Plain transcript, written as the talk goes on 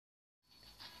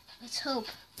Let's hope.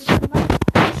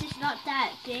 This is not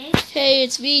that big. Hey,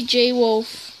 it's me,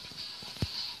 J-Wolf.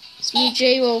 It's me,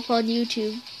 J-Wolf on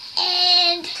YouTube.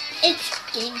 And it's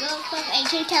Gingo from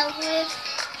AJ Town with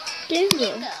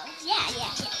Gingo. Yeah.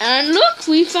 And look,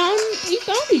 we found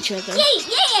each other. Yay,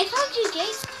 I found you,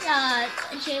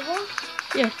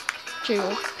 J-Wolf. Yeah,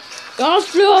 J-Wolf. God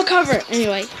flew our cover.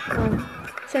 Anyway,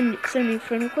 send me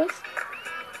friend request.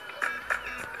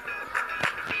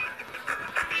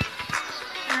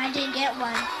 I didn't get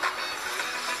one.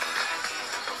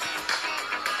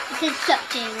 It said sup,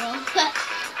 J-Wolf.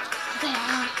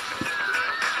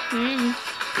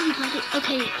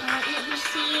 Okay, let me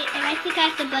see. And I think I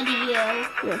have to buddy you.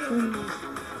 Yes.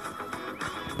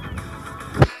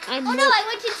 Oh no, I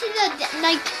went into the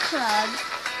nightclub.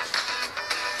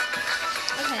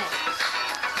 Okay.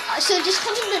 So just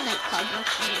come in the nightclub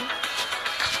with me.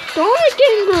 Darn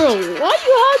it, girl! Why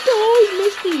you have to always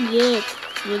miss me up?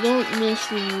 You don't miss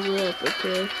me up,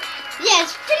 okay? Yeah,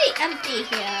 it's pretty empty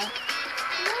here.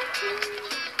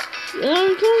 Yeah,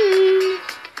 I'm coming.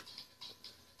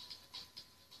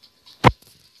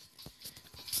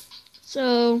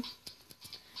 So,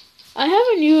 I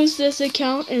haven't used this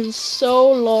account in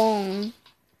so long.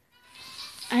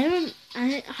 I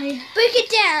break it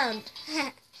down.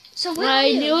 So where my are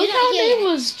you? new account name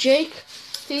was Jake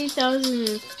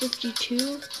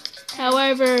 3052.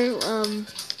 However, you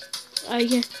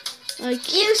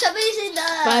somebody's in the.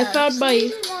 I found my.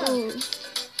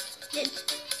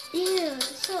 Ew,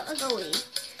 so ugly.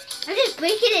 I'm just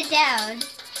breaking it down.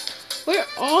 Where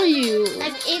are you?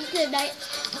 I'm in the night.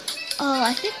 Oh,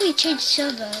 I think we changed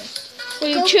servers.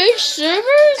 Wait, you changed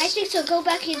servers? I think so. Go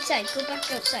back inside. Go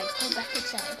back outside. Go back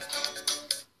inside.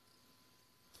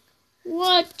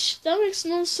 What? That makes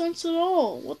no sense at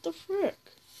all. What the frick?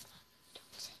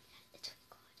 Don't say that. It's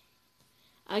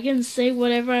recording. I can say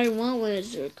whatever I want when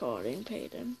it's recording,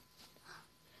 Peyton.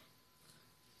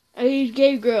 I need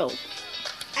gay girl.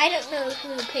 I don't know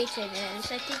who the patron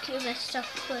is. I think you messed up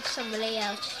with somebody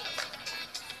else.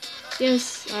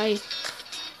 Yes,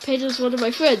 Peyton's one of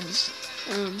my friends.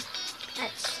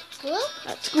 At school?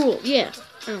 At school, yeah.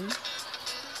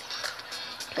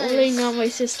 Totally not my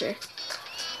sister.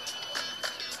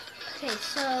 Okay,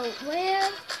 so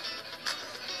where?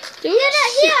 You're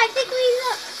not here. I think we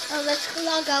look. Oh, let's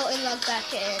log out and log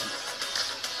back in.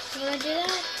 You wanna do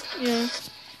that? Yeah.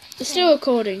 It's still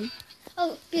recording.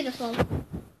 Oh, beautiful.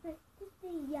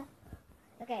 Yeah.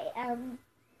 Okay.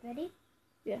 Ready?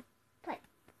 Yeah. Play.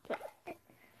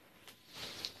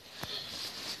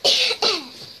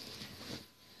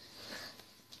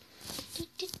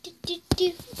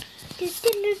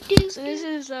 So this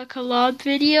is a collab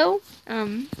video.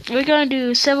 We're gonna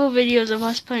do several videos of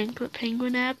us playing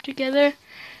Penguin app together.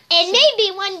 And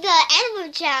maybe when the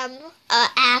Animal Jam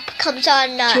app comes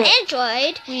on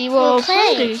Android, we will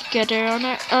play together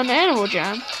on Animal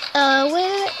Jam.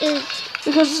 Where is?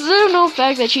 Because there's no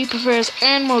fact that she prefers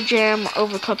Animal Jam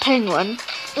over Penguin.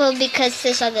 Well, because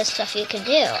there's other stuff you can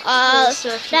do.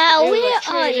 Now where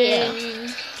are you?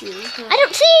 I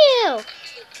don't see you.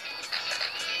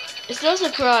 It's no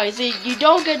surprise. You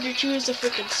don't get to choose the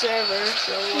freaking server,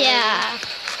 so... Yeah.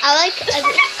 I like... This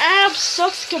app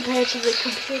sucks compared to the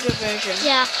computer version.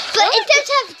 Yeah, but it does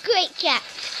have great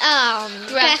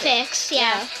graphics.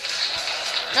 Yeah.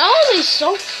 Not only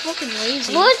so fucking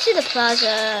lazy. More to the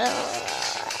plaza.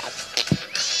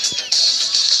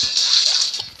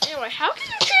 Anyway, how can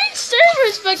you change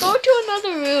servers by going to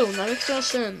another room? That makes no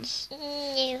sense.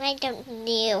 I don't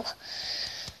know.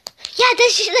 Yeah,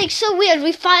 this is like so weird.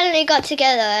 We finally got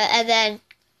together and then...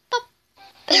 Pop.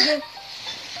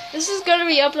 This is gonna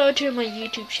be uploaded to my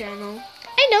YouTube channel.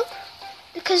 I know.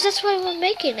 Because that's why we're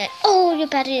making it. Oh, your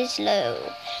battery is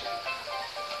low.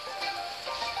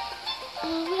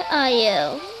 Oh, where are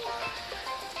you?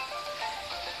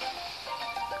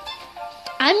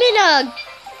 I'm in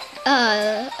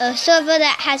a server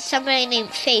that has somebody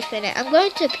named Faith in it. I'm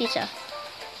going to pizza.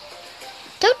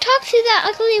 Don't talk to that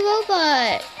ugly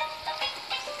robot.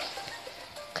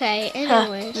 Okay,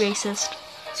 anyways. Racist.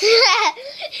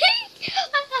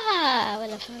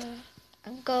 Whatever.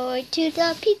 I'm going to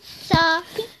the pizza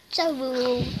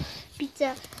room.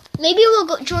 Pizza. Maybe we'll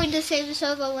go join the same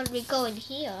server when we go in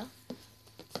here.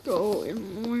 Go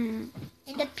in where?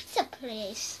 In the pizza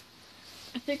place.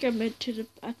 I think I went to the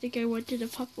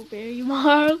Puckleberry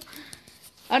Mall.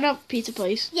 Oh no, pizza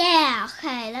place. Yeah,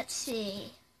 okay, let's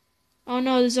see. Oh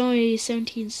no, there's only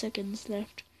 17 seconds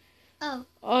left. Oh.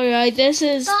 Alright, this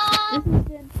is a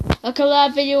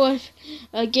collab video with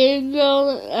a game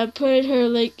girl. I put her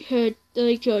link to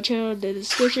her channel in the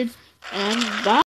description. And bye.